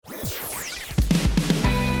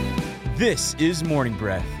This is Morning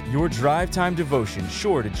Breath, your drive time devotion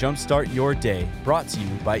sure to jumpstart your day, brought to you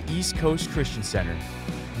by East Coast Christian Center.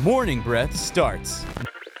 Morning Breath starts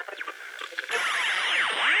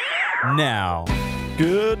now.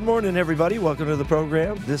 Good morning, everybody. Welcome to the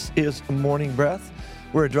program. This is Morning Breath.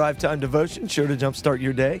 We're a drive time devotion sure to jumpstart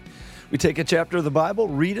your day. We take a chapter of the Bible,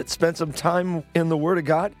 read it, spend some time in the Word of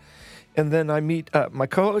God, and then I meet my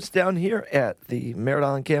co-host down here at the Merritt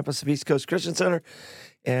Island campus of East Coast Christian Center,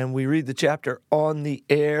 and we read the chapter on the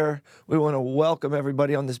air. We want to welcome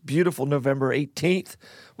everybody on this beautiful November 18th.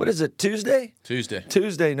 What is it, Tuesday?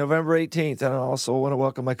 Tuesday, November 18th. And I also want to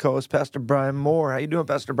welcome my co-host, Pastor Brian Moore. How you doing,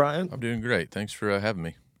 Pastor Brian? I'm doing great. Thanks for having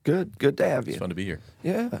me. Good to have you. It's fun to be here.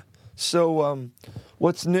 Yeah. So,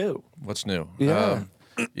 what's new? What's new? Yeah.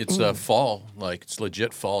 It's fall. Like, it's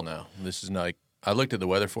legit fall now. This is like, I looked at the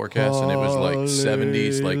weather forecast, and it was like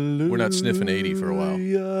 70s. Like, we're not sniffing 80 for a while.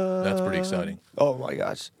 That's pretty exciting. Oh, my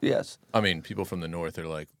gosh. Yes. I mean, people from the north are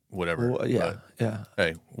like, whatever. Well, yeah.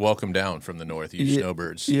 Hey, welcome down from the north, you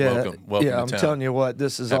snowbirds. Yeah. Welcome Yeah, I'm to town. telling you what,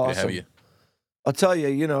 this is Happy awesome. to have you. I'll tell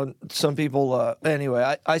you, some people,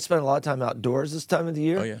 anyway, I spend a lot of time outdoors this time of the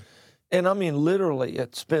year. Oh, yeah. And I mean, literally,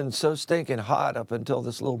 it's been so stinking hot up until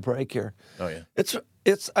this little break here. Oh, yeah.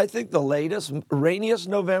 It's I think the latest, rainiest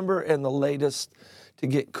November and the latest to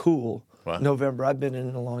get cool November I've been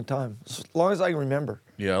in a long time, as long as I can remember.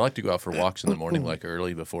 Yeah, I like to go out for walks in the morning, like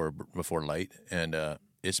early before light, and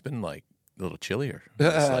it's been like a little chillier.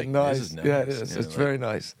 It's like, nice. This is nice. Yeah, it is. It's very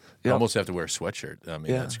nice. I Yeah. almost have to wear a sweatshirt. I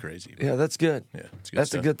mean, that's crazy. Yeah, that's good. Yeah, it's good That's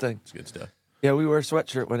stuff. a good thing. It's good stuff. Yeah, we wear a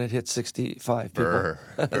sweatshirt when it hits 65. People. Brr.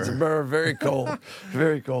 It's very cold.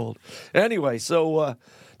 Very cold. Anyway, so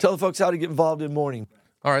tell the folks how to get involved in morning.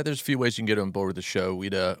 All right, there's a few ways you can get on board with the show.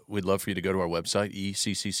 We'd love for you to go to our website,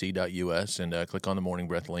 eccc.us, and click on the Morning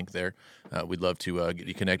Breath link there. We'd love to get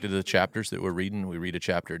you connected to the chapters that we're reading. We read a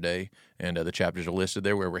chapter a day, and the chapters are listed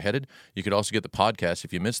there where we're headed. You could also get the podcast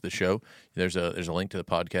if you missed the show. There's a link to the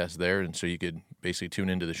podcast there, and so you could basically tune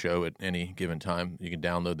into the show at any given time. You can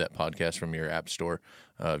download that podcast from your app store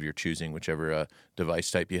of your choosing, whichever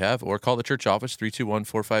device type you have, or call the church office,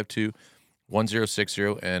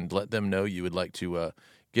 321-452-1060, and let them know you would like to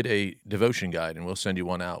get a devotion guide, and we'll send you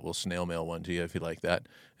one out. We'll snail mail one to you if you like that,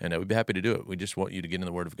 and we'd be happy to do it. We just want you to get in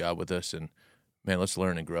the Word of God with us, and, man, let's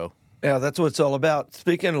learn and grow. Yeah, that's what it's all about.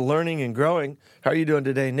 Speaking of learning and growing, how are you doing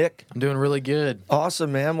today, Nick? I'm doing really good.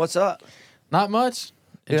 Awesome, man. What's up? Not much.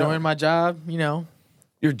 Enjoying my job, Your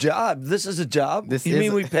job. This is a job? You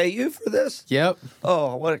mean we pay you for this? Yep.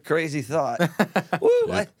 Oh, what a crazy thought. Woo,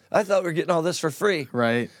 I thought we were getting all this for free.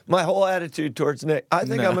 Right. My whole attitude towards Nick, I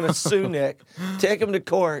think I'm going to sue Nick, take him to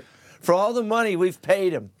court for all the money we've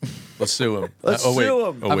paid him. Let's sue him. Let's sue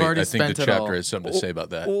him. Oh, I've wait. already I think spent the it chapter all. has something to say about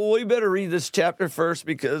that. Well, we better read this chapter first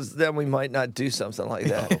because then we might not do something like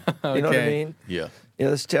that. You know what I Okay. mean? Yeah. Yeah,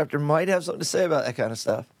 this chapter might have something to say about that kind of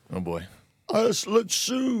stuff. Oh, boy. Let's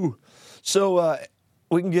sue. So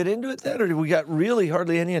we can get into it then, or do we got really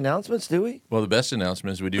hardly any announcements, do we? Well, the best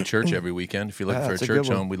announcement is we do church every weekend. If you're looking for a that's a church good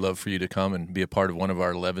one. home, we'd love for you to come and be a part of one of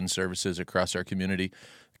our 11 services across our community.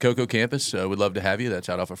 Cocoa Campus, we'd love to have you. That's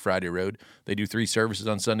out off of Friday Road. They do 3 services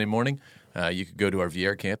on Sunday morning. You could go to our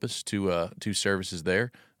Viera campus, two services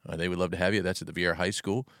there. They would love to have you. That's at the Viera High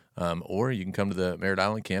School. Or you can come to the Merritt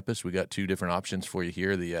Island campus. We got 2 different options for you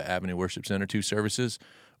here, the Avenue Worship Center, 2 services,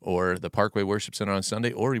 or the Parkway Worship Center on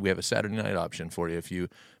Sunday, or we have a Saturday night option for you. If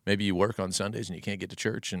maybe you work on Sundays and you can't get to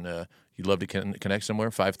church and you'd love to connect somewhere,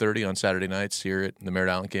 5:30 on Saturday nights here at the Merritt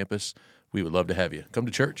Island campus, we would love to have you. Come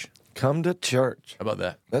to church. Come to church. How about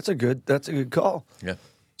that? That's a good call. Yeah.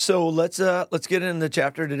 So let's get into the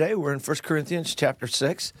chapter today. We're in 1 Corinthians chapter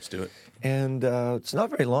 6. Let's do it. And it's not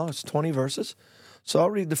very long. It's 20 verses. So I'll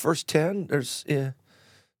read the first 10. There's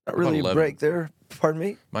not really a 11. break there. Pardon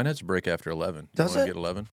me? Mine has a break after 11. Does You wanna it? get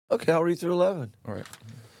 11? Okay, I'll read through 11. All right.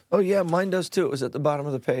 Oh, yeah, mine does too. It was at the bottom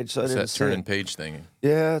of the page, so I It's didn't that see turning it. page thing.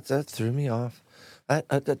 Yeah, that threw me off.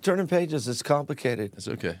 That turning pages is complicated. It's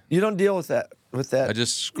okay. You don't deal with that. I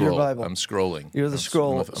just scroll. Your Bible. I'm scrolling. You're the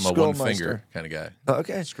scroll- I'm a scroll one-finger meister. kind of guy.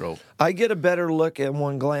 Okay. Scroll. I get a better look at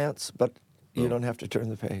one glance, but you don't have to turn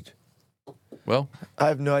the page. Well, I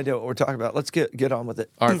have no idea what we're talking about. Let's get on with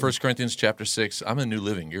it. all right, 1 Corinthians chapter 6. I'm a New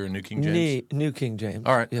Living. You're a New King James? New King James.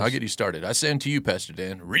 All right, Yes. I'll get you started. I say unto you, Pastor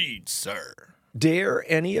Dan, read, sir. Dare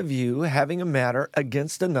any of you, having a matter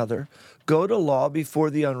against another, go to law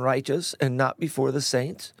before the unrighteous and not before the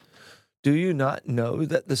saints? Do you not know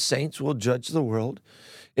that the saints will judge the world?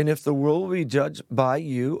 And if the world will be judged by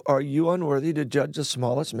you, are you unworthy to judge the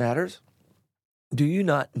smallest matters? Do you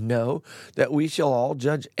not know that we shall all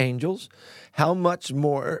judge angels? How much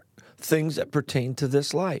more things that pertain to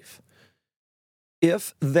this life?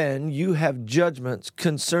 If then you have judgments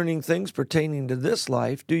concerning things pertaining to this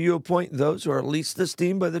life, do you appoint those who are least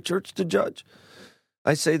esteemed by the church to judge?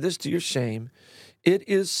 I say this to your shame. It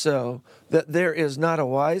is so that there is not a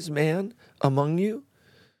wise man among you,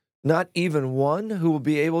 not even one who will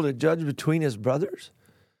be able to judge between his brothers.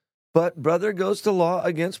 But brother goes to law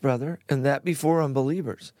against brother, and that before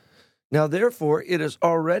unbelievers. Now, therefore, it is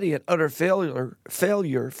already an utter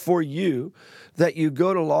failure for you that you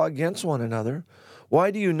go to law against one another.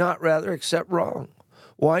 Why do you not rather accept wrong?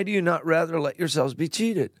 Why do you not rather let yourselves be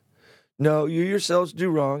cheated? No, you yourselves do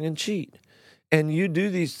wrong and cheat, and you do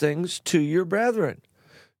these things to your brethren.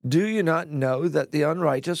 Do you not know that the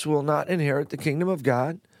unrighteous will not inherit the kingdom of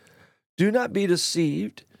God? Do not be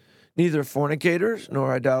deceived. Neither fornicators,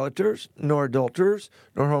 nor idolaters, nor adulterers,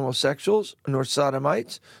 nor homosexuals, nor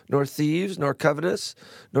sodomites, nor thieves, nor covetous,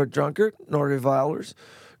 nor drunkards, nor revilers,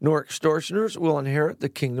 nor extortioners will inherit the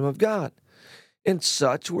kingdom of God. And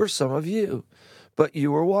such were some of you. But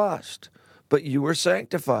you were washed, but you were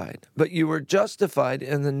sanctified, but you were justified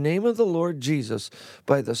in the name of the Lord Jesus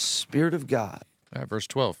by the Spirit of God. All right, verse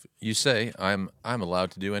 12. You say, I'm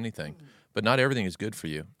allowed to do anything, but not everything is good for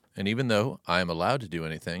you. And even though I am allowed to do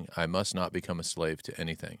anything, I must not become a slave to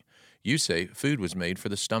anything. You say, food was made for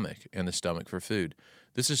the stomach, and the stomach for food.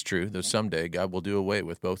 This is true, though someday God will do away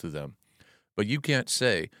with both of them. But you can't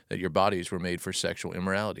say that your bodies were made for sexual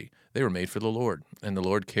immorality. They were made for the Lord, and the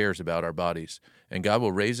Lord cares about our bodies. And God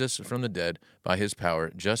will raise us from the dead by his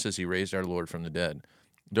power, just as he raised our Lord from the dead.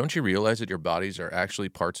 Don't you realize that your bodies are actually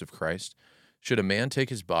parts of Christ? Should a man take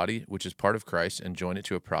his body, which is part of Christ, and join it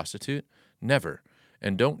to a prostitute? Never.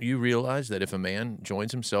 And don't you realize that if a man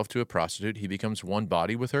joins himself to a prostitute, he becomes one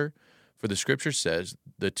body with her? For the Scripture says,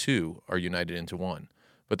 the two are united into one.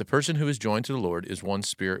 But the person who is joined to the Lord is one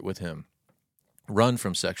spirit with him. Run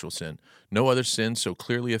from sexual sin. No other sin so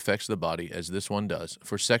clearly affects the body as this one does,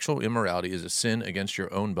 for sexual immorality is a sin against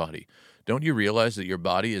your own body. Don't you realize that your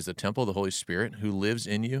body is the temple of the Holy Spirit who lives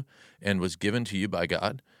in you and was given to you by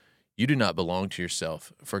God? You do not belong to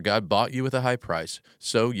yourself, for God bought you with a high price,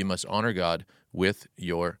 so you must honor God with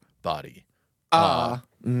your body.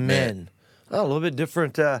 Amen. Oh, a little bit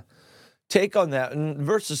different take on that. In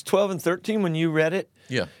verses 12 and 13, when you read it,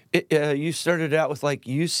 you started out with like,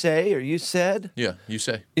 you say or you said? Yeah, you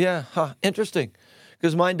say. Yeah, interesting.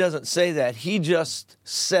 Because mine doesn't say that. He just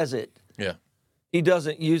says it. Yeah. He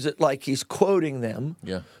doesn't use it like he's quoting them.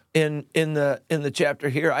 Yeah. In the chapter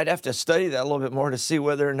here, I'd have to study that a little bit more to see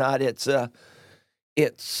whether or not it's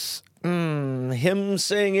him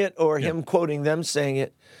saying it or him quoting them saying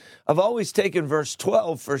it. I've always taken verse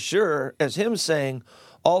 12 for sure as him saying,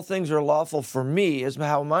 all things are lawful for me, is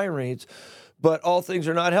how mine reads, but all things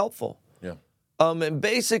are not helpful. Yeah. And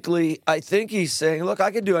basically, I think he's saying, look,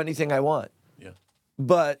 I can do anything I want. Yeah.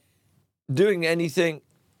 But doing anything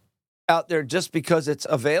out there just because it's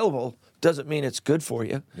available doesn't mean it's good for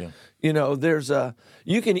you. Yeah. You know,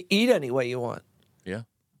 you can eat any way you want. Yeah.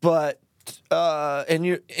 But and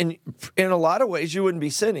in a lot of ways you wouldn't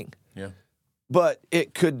be sinning. Yeah. But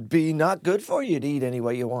it could be not good for you to eat any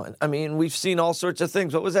way you want. I mean, we've seen all sorts of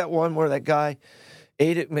things. What was that one where that guy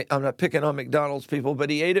ate at, I'm not picking on McDonald's people, but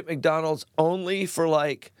he ate at McDonald's only for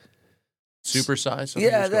like Supersize?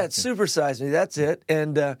 Yeah, that's supersize me. That's it.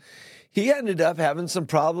 And he ended up having some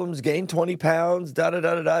problems, gained 20 pounds,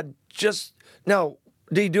 Just, now,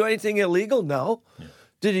 did he do anything illegal? No. Yeah.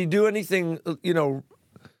 Did he do anything,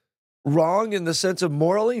 wrong in the sense of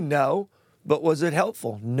morally? No. But was it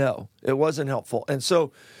helpful? No, it wasn't helpful. And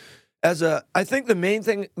so, I think the main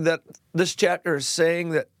thing that this chapter is saying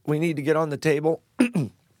that we need to get on the table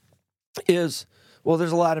is, well,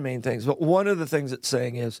 there's a lot of main things, but one of the things it's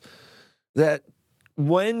saying is that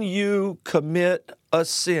when you commit a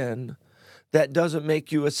sin, that doesn't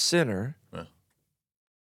make you a sinner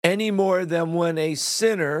any more than when a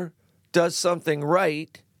sinner does something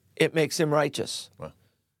right, it makes him righteous. Wow.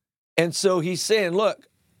 And so he's saying, look,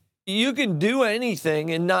 you can do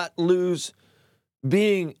anything and not lose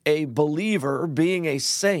being a believer, being a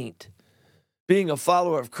saint, being a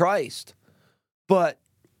follower of Christ. But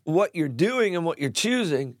what you're doing and what you're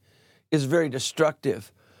choosing is very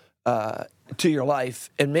destructive to your life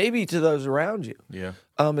and maybe to those around you. Yeah.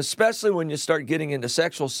 Especially when you start getting into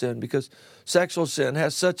sexual sin, because sexual sin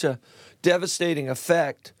has such a devastating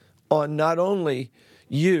effect on not only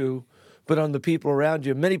you, but on the people around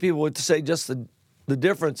you. Many people would say just the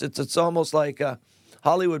difference. It's almost like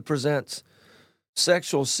Hollywood presents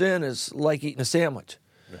sexual sin as like eating a sandwich.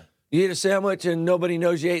 Yeah. You eat a sandwich and nobody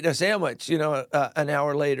knows you ate a sandwich, an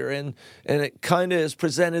hour later. And it kind of is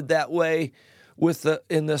presented that way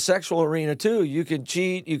in the sexual arena too. You can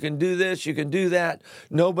cheat, you can do this, you can do that.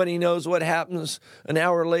 Nobody knows what happens. An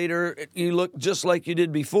hour later, you look just like you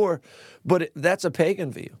did before. But that's a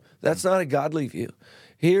pagan view. That's not a godly view.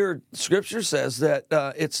 Here, Scripture says that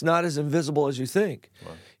it's not as invisible as you think.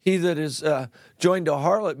 Wow. He that is joined to a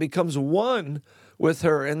harlot becomes one with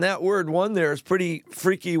her. And that word "one" there is a pretty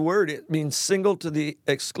freaky word. It means single to the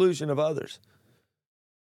exclusion of others.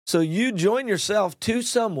 So you join yourself to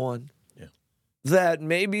someone that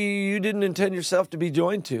maybe you didn't intend yourself to be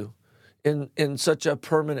joined to in such a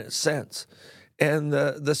permanent sense. And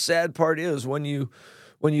the sad part is when you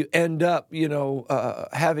end up,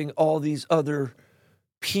 having all these other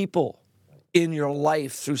people in your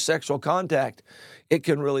life through sexual contact, it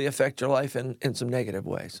can really affect your life in some negative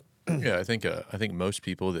ways. Yeah, I think most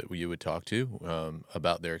people that you would talk to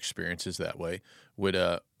about their experiences that way would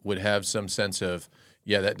have some sense of,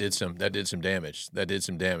 yeah, that did some damage.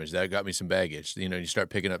 That got me some baggage. You start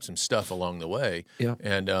picking up some stuff along the way. Yeah.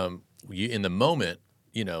 And in the moment,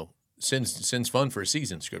 sin's fun for a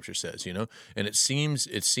season, Scripture says, and it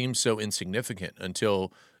seems so insignificant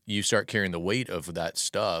until you start carrying the weight of that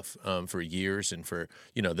stuff for years, and for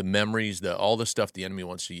the memories, all the stuff the enemy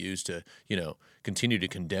wants to use to continue to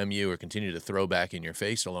condemn you or continue to throw back in your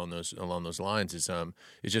face along those lines is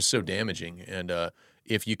just so damaging. And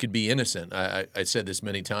if you could be innocent, I said this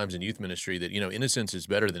many times in youth ministry that innocence is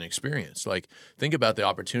better than experience. Like, think about the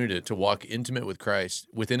opportunity to walk intimate with Christ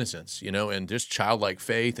with innocence, and just childlike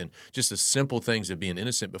faith and just the simple things of being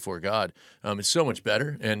innocent before God. It's so much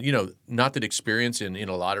better. And not that experience in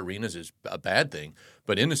a lot of arenas is a bad thing,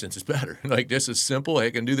 but innocence is better. Like, just as simple, I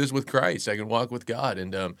can do this with Christ. I can walk with God,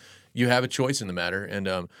 and you have a choice in the matter. And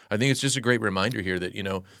I think it's just a great reminder here that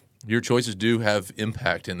your choices do have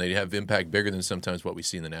impact, and they have impact bigger than sometimes what we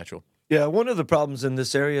see in the natural. Yeah, one of the problems in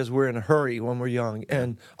this area is we're in a hurry when we're young,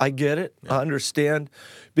 and I get it. Yeah. I understand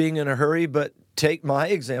being in a hurry, but take my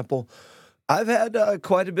example. I've had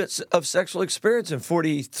quite a bit of sexual experience in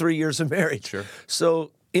 43 years of marriage. Sure.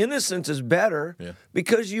 So innocence is better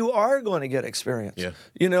because you are going to get experience. Yeah.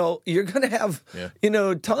 You're going to have,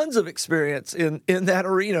 tons of experience in that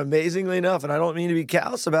arena, amazingly enough. And I don't mean to be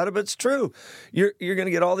callous about it, but it's true. You're going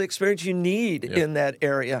to get all the experience you need in that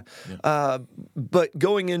area. Yeah. But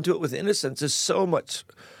going into it with innocence is so much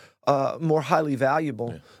more highly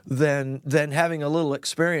valuable than having a little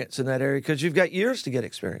experience in that area, because you've got years to get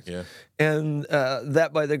experience. Yeah. And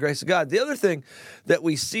that by the grace of God. The other thing that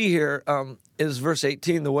we see here is verse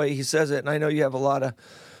 18, the way he says it. And I know you have a lot of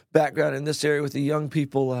background in this area with the young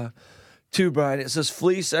people too, Brian. It says,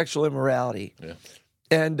 flee sexual immorality. Yeah.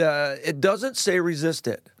 And it doesn't say resist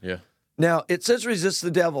it. Yeah. Now, it says resist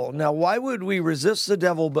the devil. Now, why would we resist the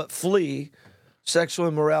devil but flee sexual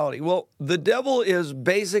immorality? Well, the devil is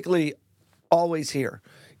basically always here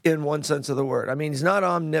in one sense of the word. I mean, he's not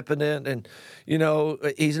omnipotent and,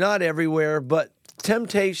 he's not everywhere, but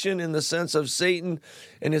temptation in the sense of Satan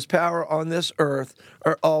and his power on this earth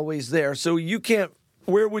are always there. So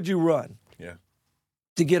where would you run? Yeah.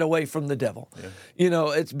 To get away from the devil?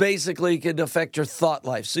 Yeah. It's basically can affect your thought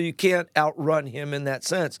life. So you can't outrun him in that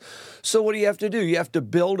sense. So what do you have to do? You have to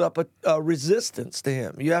build up a resistance to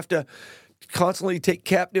him. You have to constantly take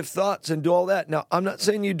captive thoughts and do all that. Now, I'm not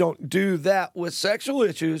saying you don't do that with sexual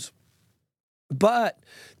issues, but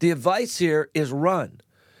the advice here is run.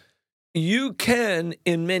 You can,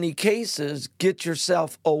 in many cases, get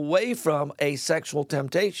yourself away from a sexual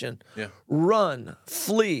temptation. Yeah. Run,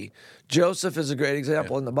 flee. Joseph is a great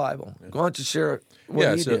example in the Bible. Yeah. Why don't you share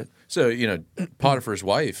what he did? So, Potiphar's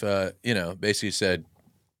wife, basically said,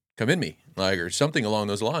 come in me, or something along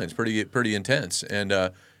those lines, pretty intense.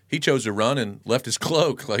 And he chose to run and left his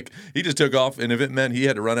cloak. Like, he just took off, and if it meant he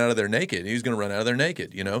had to run out of there naked, he was going to run out of there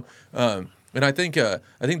naked, And I think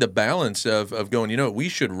the balance of going, we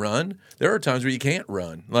should run. There are times where you can't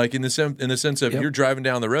run, like in the sense of you're driving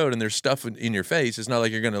down the road and there's stuff in your face. It's not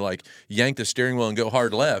like you're going to yank the steering wheel and go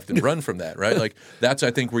hard left and run from that, right? Like, that's,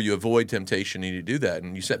 I think, where you avoid temptation and you do that,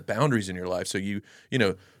 and you set boundaries in your life. So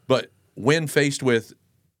but when faced with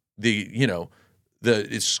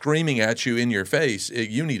it's screaming at you in your face,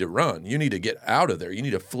 you need to run. You need to get out of there. You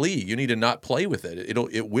need to flee. You need to not play with it.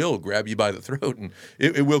 It will grab you by the throat, and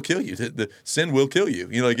it will kill you. The sin will kill you.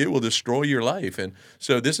 It will destroy your life. And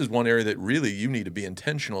so this is one area that really you need to be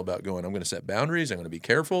intentional about going, I'm going to set boundaries. I'm going to be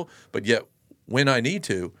careful. But yet, when I need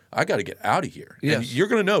to, I got to get out of here. Yes. And you're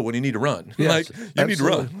going to know when you need to run. Yes, you need to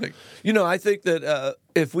run. I think that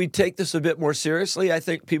if we take this a bit more seriously, I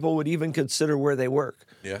think people would even consider where they work.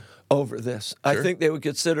 Yeah. Over this. Sure. I think they would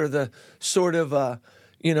consider the sort of,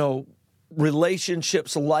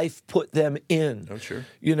 relationships life put them in. Oh, sure.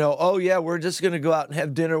 Oh, yeah, we're just going to go out and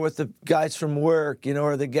have dinner with the guys from work,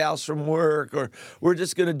 or the gals from work, or we're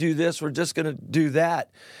just going to do this, we're just going to do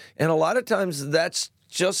that. And a lot of times that's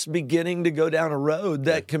just beginning to go down a road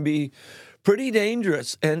that can be pretty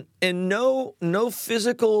dangerous. And no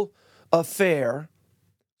physical affair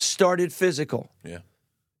started physical. Yeah.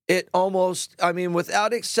 It almost,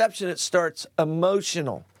 without exception, it starts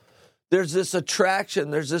emotional. There's this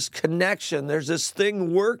attraction, there's this connection, there's this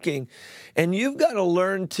thing working, and you've got to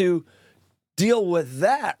learn to deal with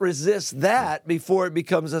that, resist that before it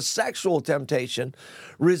becomes a sexual temptation.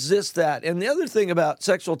 Resist that. And the other thing about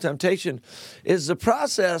sexual temptation is the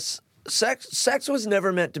process, sex was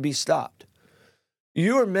never meant to be stopped.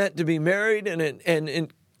 You are meant to be married,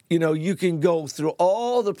 and you can go through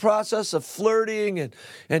all the process of flirting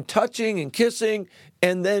and touching and kissing,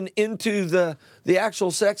 and then into the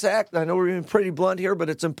actual sex act. I know we're being pretty blunt here, but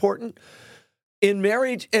it's important in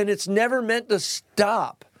marriage, and it's never meant to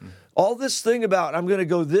stop. All this thing about I'm going to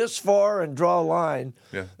go this far and draw a line,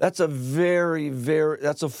 that's a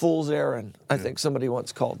that's a fool's errand. I think somebody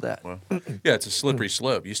once called that. Well, yeah, it's a slippery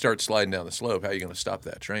slope. You start sliding down the slope, how are you going to stop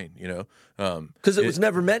that train, Because it was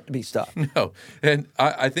never meant to be stopped. No. And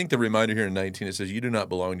I think the reminder here in 19, it says, you do not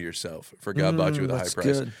belong to yourself, for God bought you with a high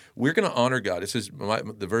price. Good. We're going to honor God. It says,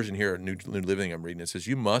 the version here, New Living I'm reading, it says,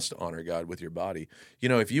 you must honor God with your body.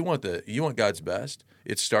 If you want God's best,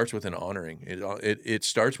 it starts with an honoring. It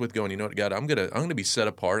starts with going, you know what, God, I'm gonna be set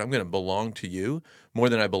apart. I'm gonna belong to you more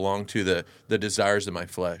than I belong to the desires of my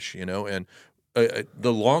flesh. And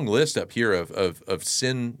the long list up here of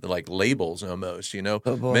sin, like labels almost,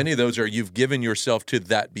 many of those are you've given yourself to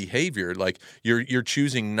that behavior. Like you're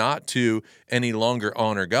choosing not to any longer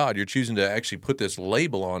honor God. You're choosing to actually put this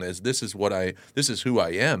label on as this is who I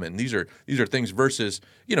am. And these are things versus,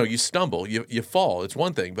 you stumble, you fall. It's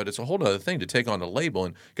one thing, but it's a whole other thing to take on a label.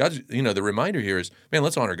 And God's, the reminder here is, man,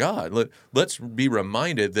 let's honor God. Let's be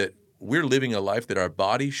reminded that we're living a life that our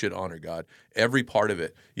body should honor God. Every part of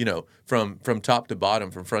it, from top to bottom,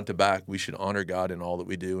 from front to back, we should honor God in all that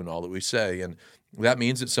we do and all that we say. And that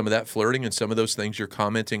means that some of that flirting and some of those things you're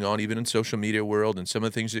commenting on, even in social media world, and some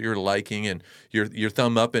of the things that you're liking and your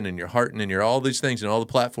thumb upping and your hearting and your all these things and all the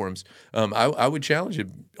platforms, I would challenge you,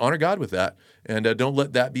 honor God with that. And don't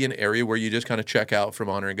let that be an area where you just kind of check out from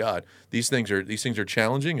honoring God. These things are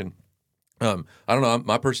challenging, and I don't know.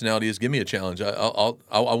 My personality is give me a challenge. I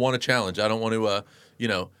want a challenge. I don't want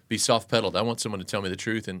to, be soft pedaled. I want someone to tell me the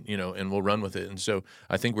truth, and and we'll run with it. And so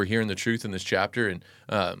I think we're hearing the truth in this chapter, and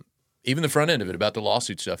even the front end of it about the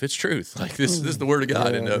lawsuit stuff. It's truth. Like this is the word of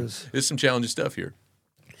God, and there's some challenging stuff here.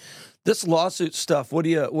 This lawsuit stuff.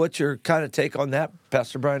 What's your kind of take on that,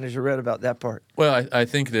 Pastor Brian, as you read about that part? Well, I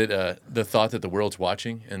think that the thought that the world's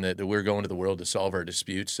watching and that we're going to the world to solve our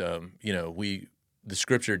disputes. The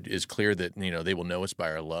scripture is clear that, they will know us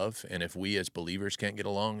by our love. And if we as believers can't get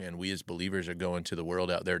along and we as believers are going to the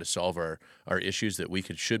world out there to solve our issues, that we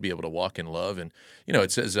should be able to walk in love. And,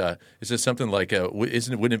 it says something like,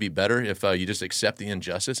 wouldn't it be better if you just accept the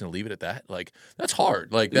injustice and leave it at that? Like, that's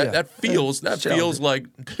hard. Like that feels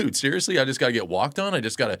like, dude, seriously, I just got to get walked on. I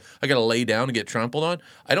got to lay down and get trampled on.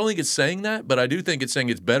 I don't think it's saying that, but I do think it's saying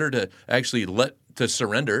it's better to actually to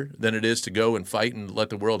surrender than it is to go and fight and let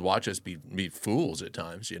the world watch us be fools at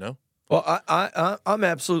times, Well, I'm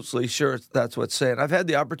absolutely sure that's what's saying. I've had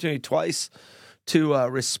the opportunity twice to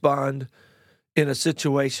respond in a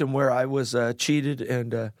situation where I was cheated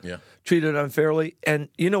and treated unfairly. And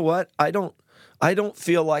you know what? I don't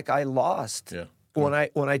feel like I lost when I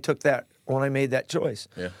made that choice.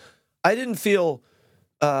 Yeah. I didn't feel.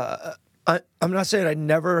 I'm not saying I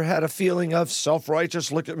never had a feeling of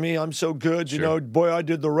self-righteous. Look at me, I'm so good. Sure. Boy, I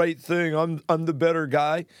did the right thing. I'm the better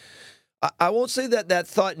guy. I won't say that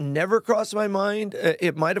thought never crossed my mind.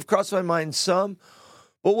 It might have crossed my mind some.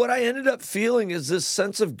 But what I ended up feeling is this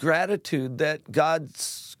sense of gratitude that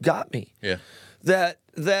God's got me. Yeah. That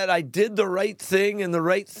I did the right thing, and the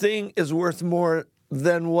right thing is worth more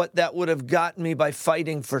than what that would have gotten me by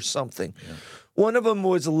fighting for something. Yeah. One of them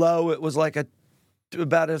was low. It was like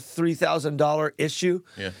about a $3,000 issue.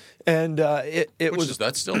 Yeah. And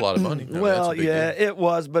that's still a lot of money. Well, it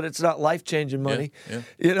was, but it's not life-changing money. Yeah.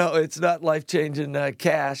 It's not life-changing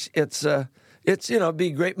cash. It's it'd be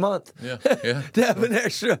a great month. Yeah. To have an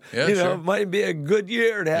extra, sure. It might be a good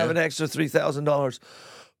year to have an extra $3,000.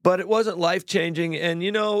 But it wasn't life-changing, and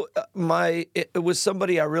it was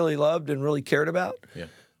somebody I really loved and really cared about. Yeah.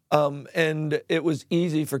 And it was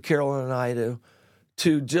easy for Carolyn and I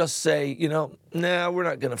to just say, nah, we're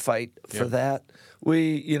not going to fight for that.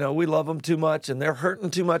 We love them too much, and they're hurting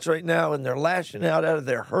too much right now, and they're lashing out of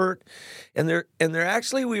their hurt, and they're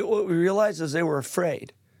actually, what we realized is they were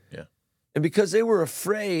afraid. Yeah. And because they were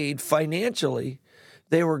afraid financially,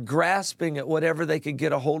 they were grasping at whatever they could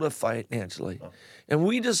get a hold of financially. Oh. And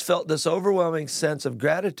we just felt this overwhelming sense of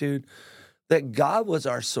gratitude that God was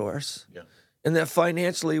our source, and that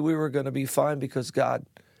financially we were going to be fine because God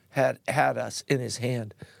had us in his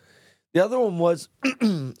hand. The other one was,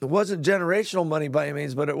 it wasn't generational money by any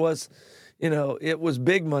means, but it was, it was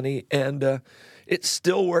big money, and it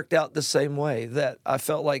still worked out the same way, that I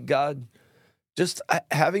felt like God just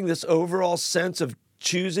having this overall sense of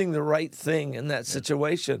choosing the right thing in that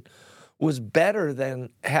situation was better than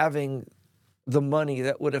having the money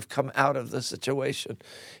that would have come out of the situation.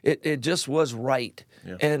 It just was right.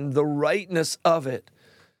 Yeah. And the rightness of it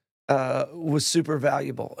was super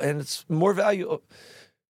valuable. And it's more valuable.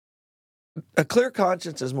 A clear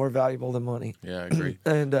conscience is more valuable than money. Yeah, I agree.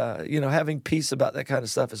 And, having peace about that kind of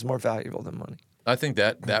stuff is more valuable than money. I think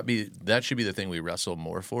that should be the thing we wrestle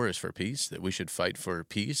more for, is for peace, that we should fight for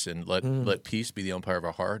peace and let peace be the umpire of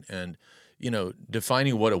our heart. And,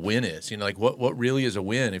 defining what a win is, like what really is a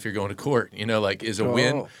win if you're going to court, is a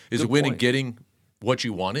win in getting what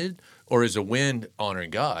you wanted, or is a win honoring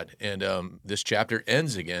God? And this chapter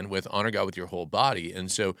ends again with honor God with your whole body.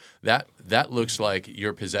 And so that looks like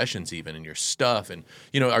your possessions even, and your stuff. And,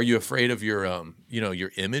 are you afraid of your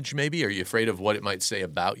image maybe? Are you afraid of what it might say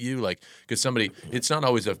about you? Like, because it's not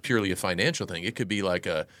always purely a financial thing. It could be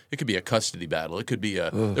a custody battle. It could be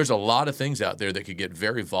there's a lot of things out there that could get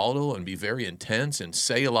very volatile and be very intense and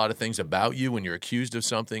say a lot of things about you when you're accused of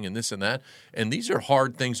something and this and that. And these are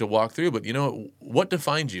hard things to walk through. But what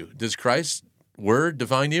defines you? Does Christ's word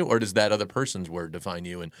define you, or does that other person's word define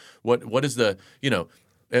you? And what is the,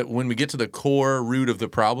 when we get to the core root of the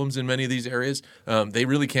problems in many of these areas, they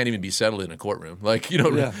really can't even be settled in a courtroom. Like,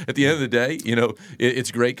 at the end of the day, it's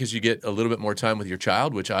great because you get a little bit more time with your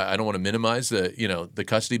child, which I don't want to minimize the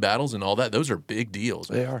custody battles and all that. Those are big deals.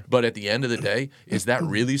 They are. But at the end of the day, is that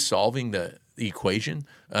really solving the equation?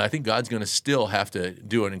 I think God's going to still have to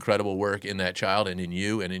do an incredible work in that child and in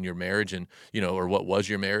you and in your marriage and, or what was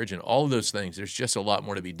your marriage and all of those things. There's just a lot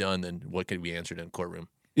more to be done than what could be answered in a courtroom.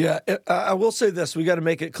 Yeah, I will say this. We got to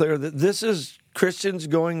make it clear that this is Christians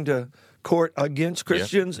going to court against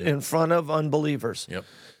Christians in front of unbelievers. Yep.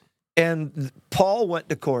 And Paul went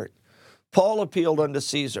to court. Paul appealed unto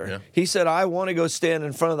Caesar. Yeah. He said, I want to go stand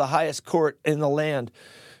in front of the highest court in the land.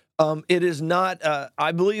 It is not,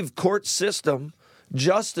 I believe, court system,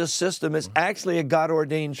 justice system is actually a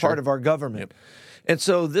God-ordained part of our government. Yep. And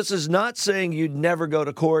so this is not saying you'd never go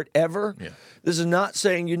to court ever. Yeah. This is not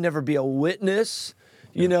saying you'd never be a witness,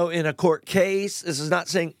 in a court case. This is not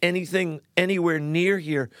saying anything anywhere near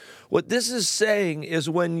here. What this is saying is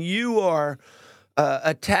when you are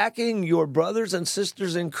attacking your brothers and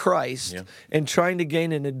sisters in Christ and trying to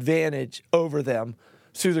gain an advantage over them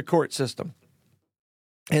through the court system.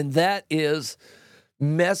 And that is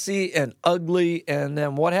messy and ugly. And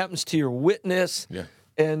then what happens to your witness? Yeah.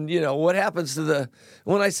 And, what happens to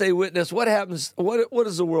when I say witness, what happens, what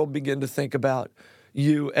does the world begin to think about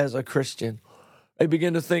you as a Christian? They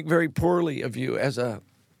begin to think very poorly of you as a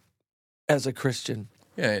Christian.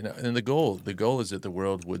 Yeah, and the goal is that the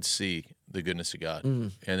world would see the goodness of God.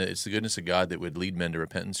 And it's the goodness of God that would lead men to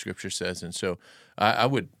repentance, Scripture says. And so I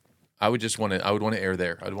would want to err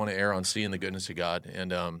there. I'd want to err on seeing the goodness of God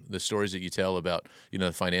and the stories that you tell about,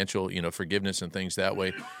 the financial, forgiveness and things that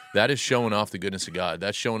way. That is showing off the goodness of God.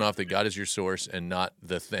 That's showing off that God is your source and not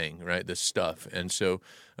the thing, right? The stuff. And so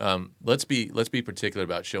let's be particular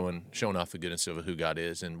about showing off the goodness of who God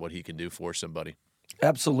is and what He can do for somebody.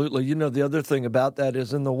 Absolutely. The other thing about that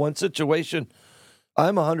is in the one situation,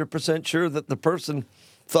 I'm 100% sure that the person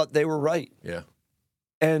thought they were right. Yeah.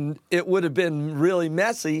 And it would have been really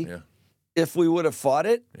messy if we would have fought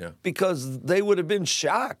it because they would have been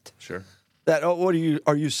shocked. Sure. That,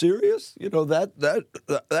 are you serious?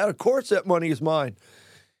 That of course that money is mine.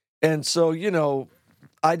 And so,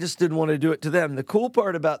 I just didn't want to do it to them. The cool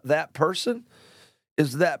part about that person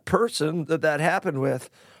is that person that happened with,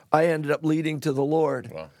 I ended up leading to the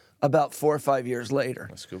Lord about 4 or 5 years later.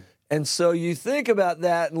 That's cool. And so you think about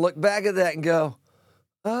that and look back at that and go,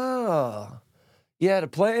 oh, you had a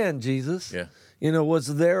plan, Jesus. Yeah.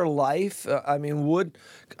 Was their life,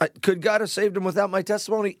 could God have saved them without my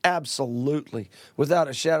testimony? Absolutely, without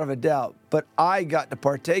a shadow of a doubt. But I got to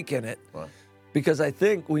partake in it because I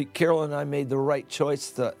think Carol and I made the right choice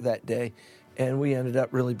that day. and we ended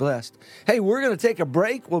up really blessed. Hey, we're going to take a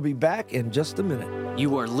break. We'll be back in just a minute.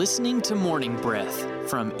 You are listening to Morning Breath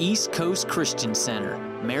from East Coast Christian Center,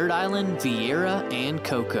 Merritt Island, Vieira, and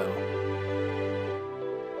Cocoa.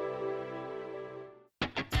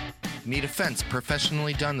 Need a fence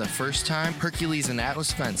professionally done the first time? Hercules and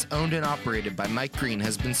Atlas Fence, owned and operated by Mike Green,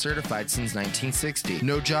 has been certified since 1960.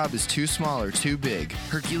 No job is too small or too big.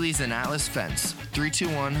 Hercules and Atlas Fence,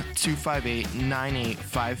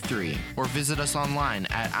 321-258-9853. Or visit us online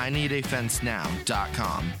at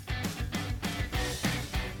IneedAFenceNow.com.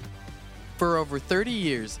 For over 30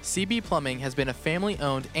 years, CB Plumbing has been a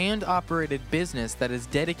family-owned and operated business that is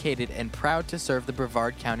dedicated and proud to serve the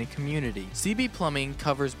Brevard County community. CB Plumbing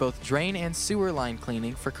covers both drain and sewer line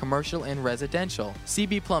cleaning for commercial and residential.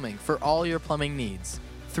 CB Plumbing for all your plumbing needs.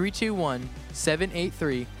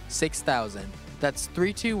 321-783-6000. That's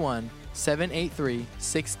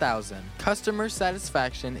 321-783-6000. Customer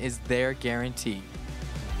satisfaction is their guarantee.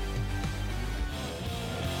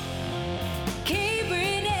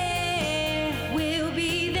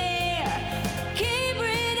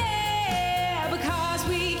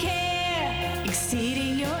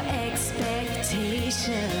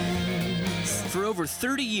 For over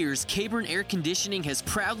 30 years, Cabron Air Conditioning has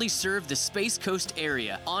proudly served the Space Coast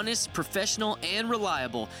area. Honest, professional, and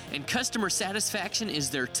reliable, and customer satisfaction is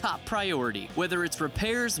their top priority. Whether it's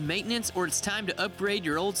repairs, maintenance, or it's time to upgrade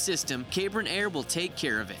your old system, Cabron Air will take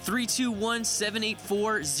care of it.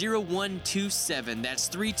 321-784-0127. That's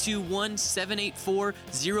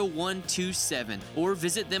 321-784-0127. Or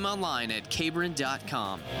visit them online at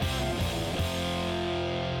cabron.com.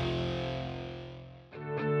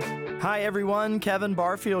 Hi everyone, Kevin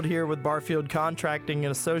Barfield here with Barfield Contracting &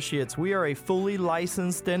 Associates. We are a fully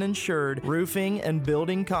licensed and insured roofing and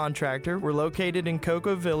building contractor. We're located in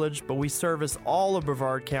Cocoa Village, but we service all of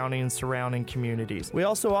Brevard County and surrounding communities. We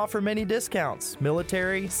also offer many discounts,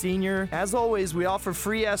 military, senior. As always, we offer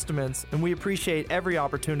free estimates, and we appreciate every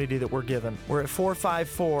opportunity that we're given. We're at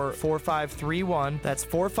 454-4531. That's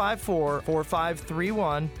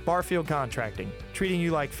 454-4531. Barfield Contracting, treating you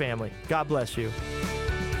like family. God bless you.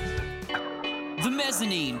 The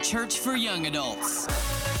Mezzanine Church for Young Adults.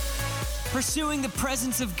 Pursuing the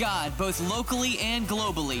presence of God both locally and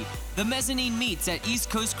globally, the Mezzanine meets at East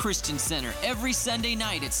Coast Christian Center every Sunday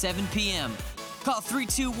night at 7 p.m. Call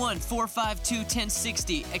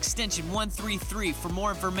 321-452-1060, extension 133 for more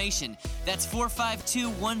information. That's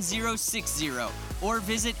 452-1060, or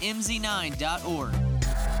visit mz9.org.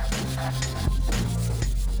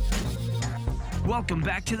 Welcome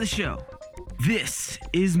back to the show. This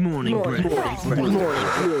is Morning Breath. Morning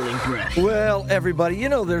Breath. Well, everybody, you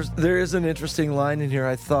know, there is an interesting line in here,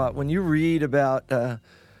 I thought. When you read about,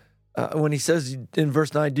 when he says in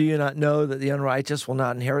verse 9, do you not know that the unrighteous will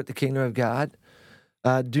not inherit the kingdom of God?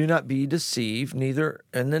 Do not be deceived, neither.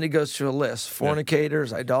 And then he goes through a list.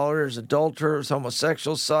 Fornicators, idolaters, adulterers,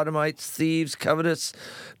 homosexuals, sodomites, thieves, covetous,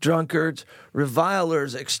 drunkards,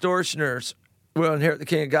 revilers, extortioners will inherit the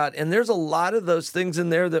kingdom of God. And there's a lot of those things in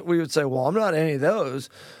there that we would say, well, I'm not any of those.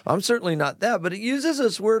 I'm certainly not that. But it uses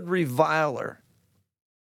this word reviler.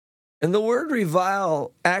 And the word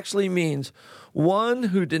revile actually means one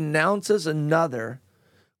who denounces another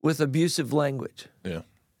with abusive language. Yeah.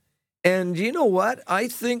 And you know what? I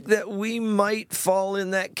think that we might fall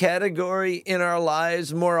in that category in our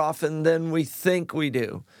lives more often than we think we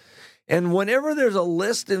do. And whenever there's a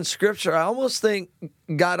list in Scripture, I almost think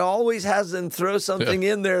God always has them throw something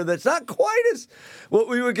in there that's not quite as what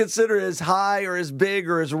we would consider as high or as big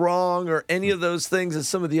or as wrong or any of those things as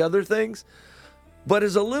some of the other things, but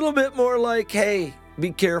is a little bit more like, hey,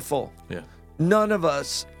 be careful. Yeah. None of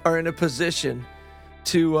us are in a position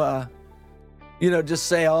to, just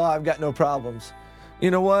say, oh, I've got no problems.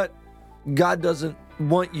 You know what? God doesn't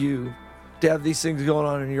want you to have these things going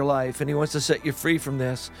on in your life, and he wants to set you free from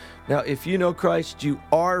this. Now, if you know Christ, you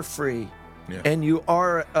are free, and you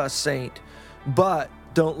are a saint, but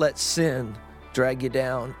don't let sin drag you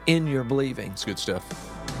down in your believing. It's good stuff.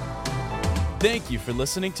 Thank you for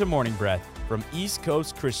listening to Morning Breath from East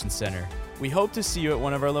Coast Christian Center. We hope to see you at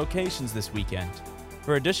one of our locations this weekend.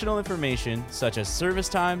 For additional information, such as service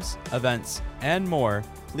times, events, and more,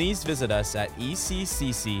 please visit us at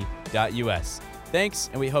eccc.us. Thanks,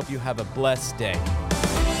 and we hope you have a blessed day.